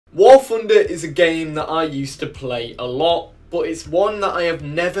War Thunder is a game that I used to play a lot, but it's one that I have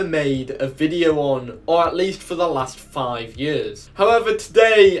never made a video on, or at least for the last 5 years. However,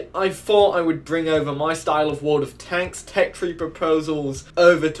 today I thought I would bring over my style of World of Tanks tech tree proposals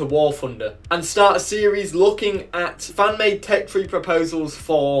over to War Thunder and start a series looking at fan-made tech tree proposals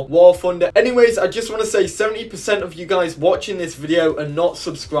for War Thunder. Anyways, I just want to say 70% of you guys watching this video are not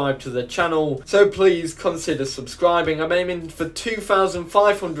subscribed to the channel, so please consider subscribing. I'm aiming for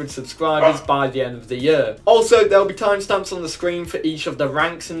 2,500 subscribers by the end of the year. Also, there'll be timestamps on the screen for each of the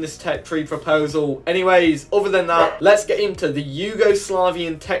ranks in this tech tree proposal. Anyways, other than that, let's get into the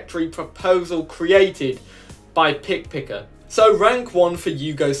Yugoslavian tech tree proposal created by PickPicker. So rank 1 for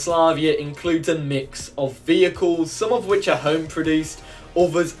Yugoslavia includes a mix of vehicles, some of which are home produced,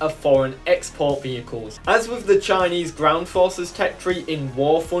 others are foreign export vehicles. As with the Chinese ground forces tech tree in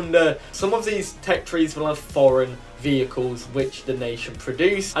War Thunder, some of these tech trees will have foreign vehicles which the nation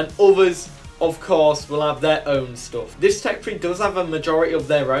produce, and others of course will have their own stuff. This tech tree does have a majority of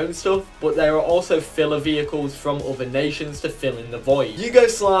their own stuff, but there are also filler vehicles from other nations to fill in the void.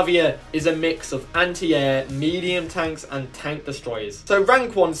 Yugoslavia is a mix of anti-air, medium tanks and tank destroyers. So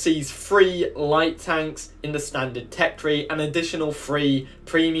rank 1 sees 3 light tanks in the standard tech tree and additional 3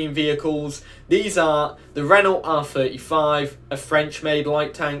 premium vehicles. These are the Renault R35, a French-made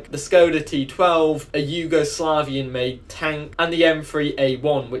light tank, the Skoda T12, a Yugoslavian-made tank, and the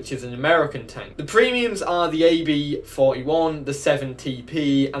M3A1, which is an American tank. The premiums are the AB41, the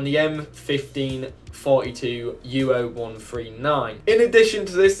 7TP, and the M1542 UO139. In addition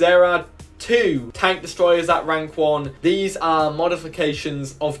to this, there are 2 tank destroyers at rank 1. These are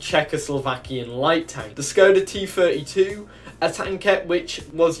modifications of Czechoslovakian light tank. The Skoda T32, a tankette which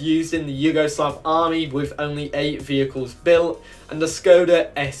was used in the Yugoslav army with only 8 vehicles built, and the Skoda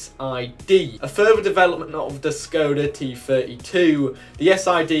SID, a further development of the Skoda T32. The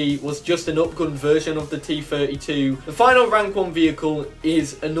SID was just an upgunned version of the T32. The final rank 1 vehicle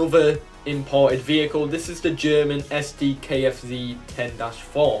is another imported vehicle. This is the German SDKFZ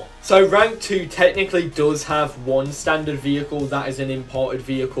 10-4. So rank 2 technically does have one standard vehicle that is an imported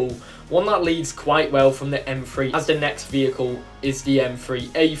vehicle, one that leads quite well from the M3, as the next vehicle is the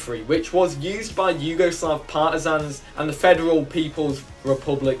M3A3, which was used by Yugoslav partisans and the Federal People's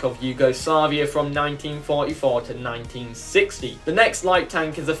Republic of Yugoslavia from 1944 to 1960. The next light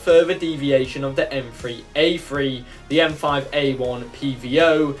tank is a further deviation of the M3A3. The M5A1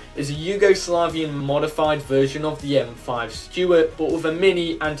 PVO is a Yugoslavian modified version of the M5 Stuart, but with a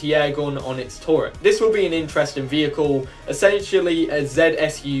mini anti-air gun on its turret. This will be an interesting vehicle, essentially a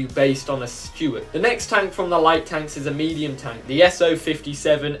ZSU based on a Stuart. The next tank from the light tanks is a medium tank, the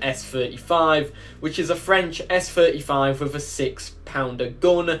SO57 S35, which is a French S35 with a 6-pounder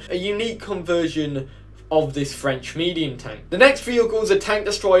gun, a unique conversion of this French medium tank. The next vehicles are tank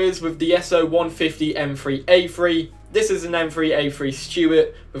destroyers with the SO150 M3A3. This is an M3A3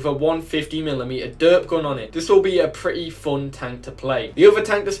 Stuart with a 150mm derp gun on it. This will be a pretty fun tank to play. The other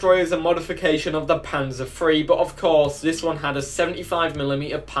tank destroyer is a modification of the Panzer III, but of course this one had a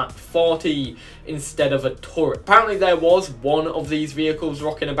 75mm Pak 40 instead of a turret. Apparently there was one of these vehicles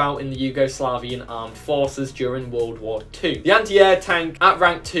rocking about in the Yugoslavian armed forces during World War II. The anti-air tank at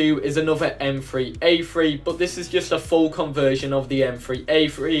rank 2 is another M3A3, but this is just a full conversion of the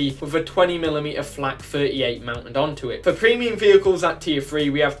M3A3 with a 20mm Flak 38 mounted onto it. For premium vehicles at tier 3,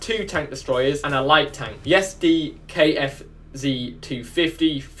 we have 2 tank destroyers and a light tank. The SDKFZ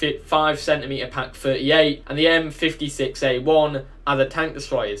 250 fit 5cm Pak 38 and the M56A1 are the tank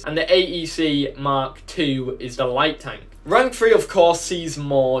destroyers, and the AEC Mark II is the light tank. Rank 3 of course sees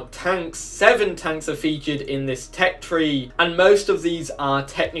more tanks. 7 tanks are featured in this tech tree, and most of these are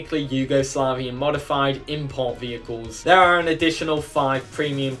technically Yugoslavian modified import vehicles. There are an additional 5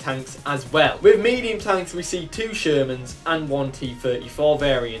 premium tanks as well. With medium tanks we see 2 Shermans and 1 T-34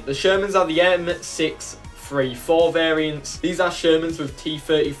 variant. The Shermans are the M634 variants. These are Shermans with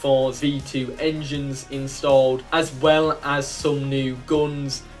T-34's V2 engines installed, as well as some new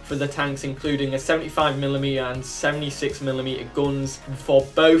guns for the tanks, including a 75mm and 76mm guns for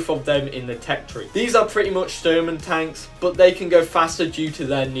both of them in the tech tree. These are pretty much Sherman tanks, but they can go faster due to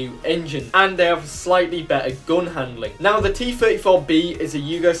their new engine, and they have slightly better gun handling. Now the T-34B is a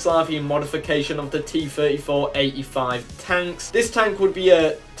Yugoslavian modification of the T-34-85 tanks. This tank would be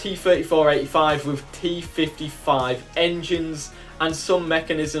a T-34-85 with T-55 engines and some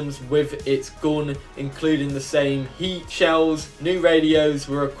mechanisms with its gun, including the same heat shells. New radios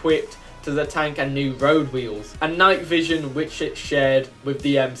were equipped to the tank and new road wheels, and night vision which it shared with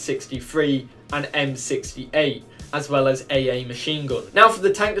the M63 and M68. as well as AA machine gun. Now for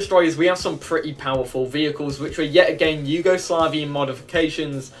the tank destroyers, we have some pretty powerful vehicles, which were yet again Yugoslavian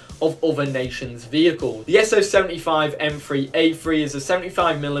modifications of other nations' vehicles. The SO-75 M3A3 is a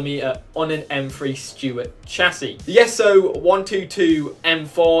 75mm on an M3 Stuart chassis. The SO-122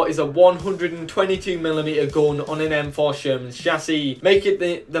 M4 is a 122mm gun on an M4 Sherman chassis, making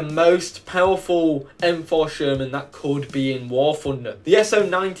it the most powerful M4 Sherman that could be in War Thunder. The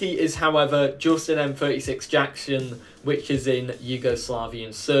SO-90 is, however, just an M36 Jackson, which is in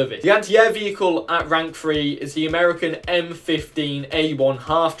Yugoslavian service. The anti-air vehicle at rank 3 is the American M15A1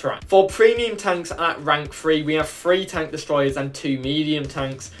 half-track. For premium tanks at rank 3, we have 3 tank destroyers and 2 medium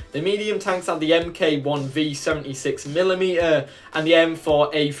tanks. The medium tanks are the Mk1V 76mm and the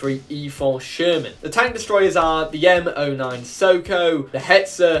M4A3 E4 Sherman. The tank destroyers are the M09 Soko, the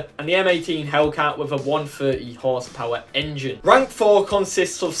Hetzer, and the M18 Hellcat with a 130 horsepower engine. Rank 4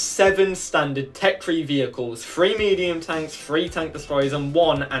 consists of 7 standard tech tree vehicles, 3 medium tanks, 3 tank destroyers, and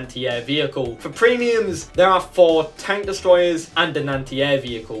 1 anti-air vehicle. For premiums, there are 4 tank destroyers and an anti-air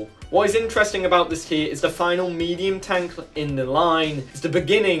vehicle. What is interesting about this tier is the final medium tank in the line is the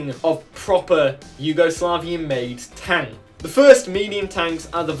beginning of proper Yugoslavian made tank. The first medium tanks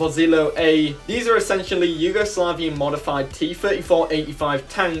are the Vozilo A. These are essentially Yugoslavian modified T-34-85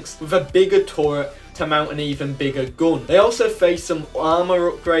 tanks with a bigger turret to mount an even bigger gun. They also face some armor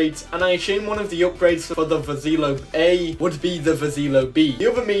upgrades, and I assume one of the upgrades for the Vozilo A would be the Vozilo B.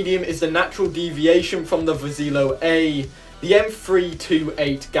 The other medium is the natural deviation from the Vozilo A, the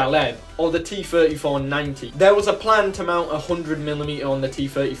M328 Galeb, or the T-34-90. There was a plan to mount a 100mm on the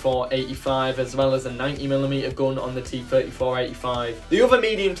T-34-85 as well as a 90mm gun on the T-34-85. The other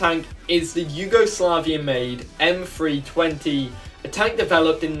medium tank is the Yugoslavian made M320, a tank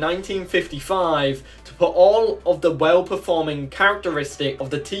developed in 1955 to put all of the well-performing characteristic of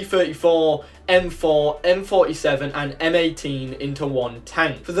the T-34, M4, M47 and M18 into one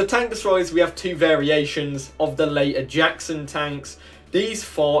tank. For the tank destroyers, we have 2 variations of the later Jackson tanks. These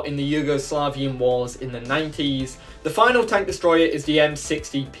fought in the Yugoslavian wars in the 90s. The final tank destroyer is the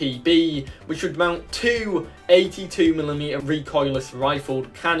M60PB, which would mount 2 82mm recoilless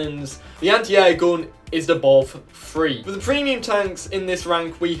rifled cannons. The anti-air gun is the BOV 3. For the premium tanks in this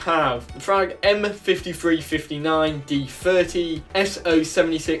rank, we have the Frag M5359 D30,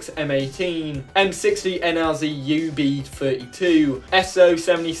 SO76 M18, M60 NRZ UB32,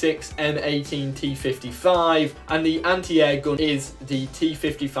 SO76 M18 T55, and the anti-air gun is the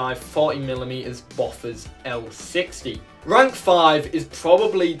T55 40mm Bofors L60. Rank 5 is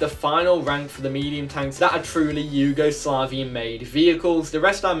probably the final rank for the medium tanks that are truly Yugoslavian made vehicles. The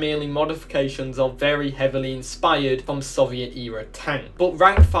rest are merely modifications of very heavily inspired from Soviet era tank. But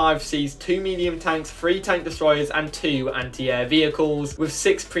rank 5 sees 2 medium tanks, 3 tank destroyers and 2 anti-air vehicles, with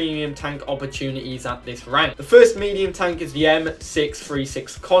 6 premium tank opportunities at this rank. The first medium tank is the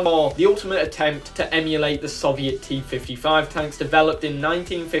M636 Condor, the ultimate attempt to emulate the Soviet T-55 tanks developed in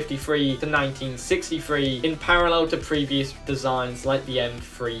 1953 to 1963 in parallel to previous designs like the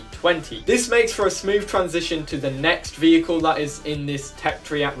M320. This makes for a smooth transition to the next vehicle that is in this tech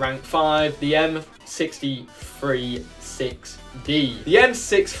tree at rank 5, the M636D. The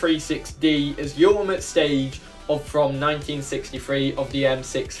M636D is the ultimate stage from 1963 of the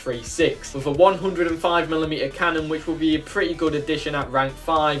M636 with a 105mm cannon, which will be a pretty good addition at rank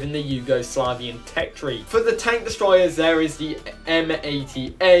 5 in the Yugoslavian tech tree. For the tank destroyers, there is the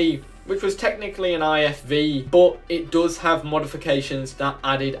M80A, which was technically an IFV, but it does have modifications that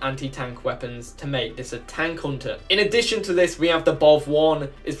added anti-tank weapons to make this a tank hunter. In addition to this, we have the BOV 1,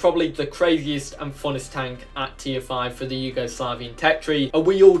 is probably the craziest and funnest tank at tier 5 for the Yugoslavian tech tree. A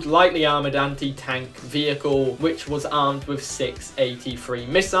wheeled, lightly armoured anti-tank vehicle, which was armed with 6 AT-3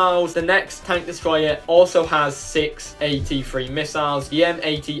 missiles. The next tank destroyer also has 6 AT-3 missiles. The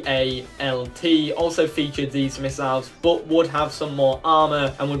M80A LT also featured these missiles, but would have some more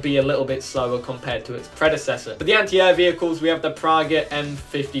armour and would be a little bit slower compared to its predecessor. For the anti-air vehicles, we have the Praga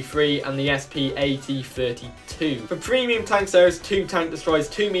M53 and the SP-AT-32. For premium tanks, there is 2 tank destroyers,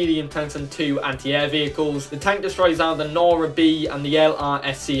 2 medium tanks and 2 anti-air vehicles. The tank destroyers are the Nora B and the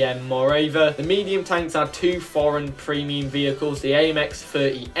LRSCM Morava. The medium tanks are 2 foreign premium vehicles, the AMX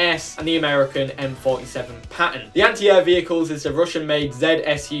 30S and the American M47 Patton. The anti-air vehicles is the Russian-made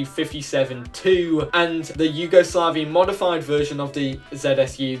ZSU 57-2 and the Yugoslavian modified version of the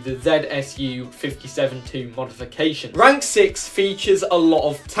ZSU, the ZSU 57-2 modification. Rank 6 features a lot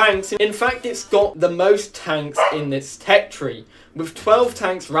of tanks. In fact, it's got the most tanks in this tech tree. with 12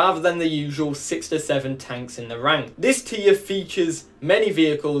 tanks rather than the usual 6 to 7 tanks in the rank. This tier features many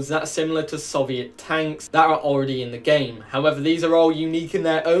vehicles that are similar to Soviet tanks that are already in the game. However, these are all unique in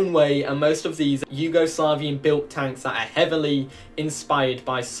their own way, and most of these are Yugoslavian built tanks that are heavily inspired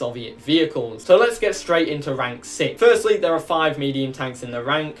by Soviet vehicles. So let's get straight into rank 6. Firstly, there are 5 medium tanks in the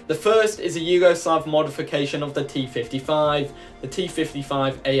rank. The first is a Yugoslav modification of the T-55, the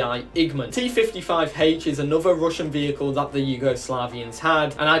T-55 AI Igman. T-55H is another Russian vehicle that the Yugoslavians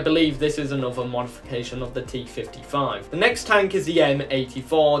had, and I believe this is another modification of the T-55. The next tank is the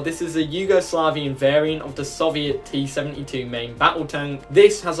M84. This is a Yugoslavian variant of the Soviet T-72 main battle tank.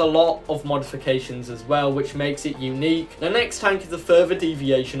 This has a lot of modifications as well, which makes it unique. The next tank is a further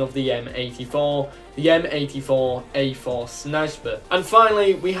deviation of the M84, the M84A4 Snajba. And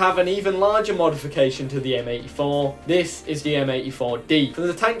finally, we have an even larger modification to the M84. This is the M84D. For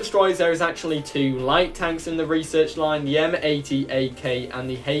the tank destroyers, there is actually 2 light tanks in the research line. The M80AK and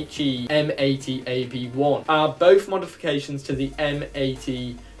the HE M80AB1 are both modifications to the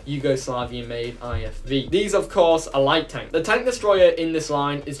M80 Yugoslavian made IFV. These of course are light tanks. The tank destroyer in this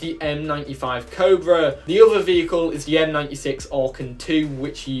line is the M95 Cobra. The other vehicle is the M96 Orkan 2,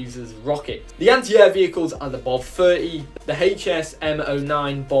 which uses rockets. The anti-air vehicles are the Bov 30, the HS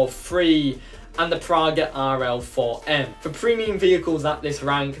M09 Bov 3, and the Praga RL4M. For premium vehicles at this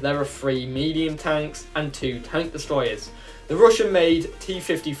rank, there are 3 medium tanks and 2 tank destroyers. The Russian-made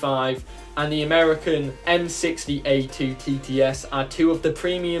T-55 and the American M60A2 TTS are 2 of the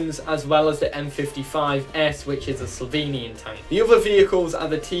premiums, as well as the M55S, which is a Slovenian tank. The other vehicles are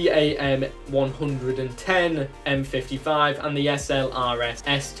the TAM 110 M55 and the SLRS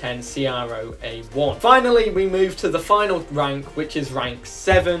S10 CRO-A1. Finally, we move to the final rank, which is rank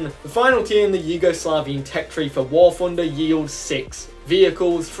 7. The final tier in the Yugoslavian tech tree for War Thunder yields 6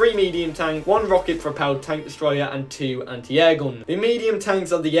 vehicles, 3 medium tank, 1 rocket propelled tank destroyer and 2 anti-air guns. The medium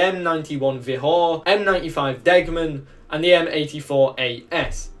tanks are the M91 Vihor, M95 Degman and the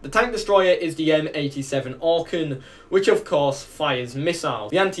M84AS. The tank destroyer is the M87 Orkan, which of course fires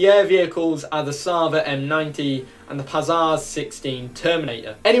missiles. The anti-air vehicles are the Sava M90 and the Pazars 16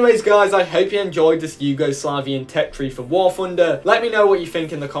 Terminator. Anyways guys, I hope you enjoyed this Yugoslavian tech tree for War Thunder. Let me know what you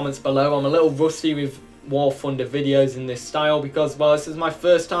think in the comments below. I'm a little rusty with War Thunder videos in this style because, well, this is my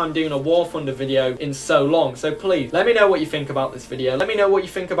first time doing a War Thunder video in so long, so please let me know what you think about this video. Let me know what you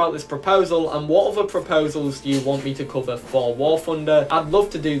think about this proposal, and what other proposals do you want me to cover for War Thunder. I'd love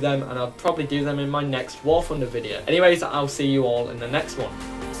to do them, and I'll probably do them in my next War Thunder video. Anyways, I'll see you all in the next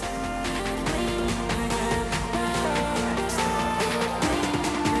one.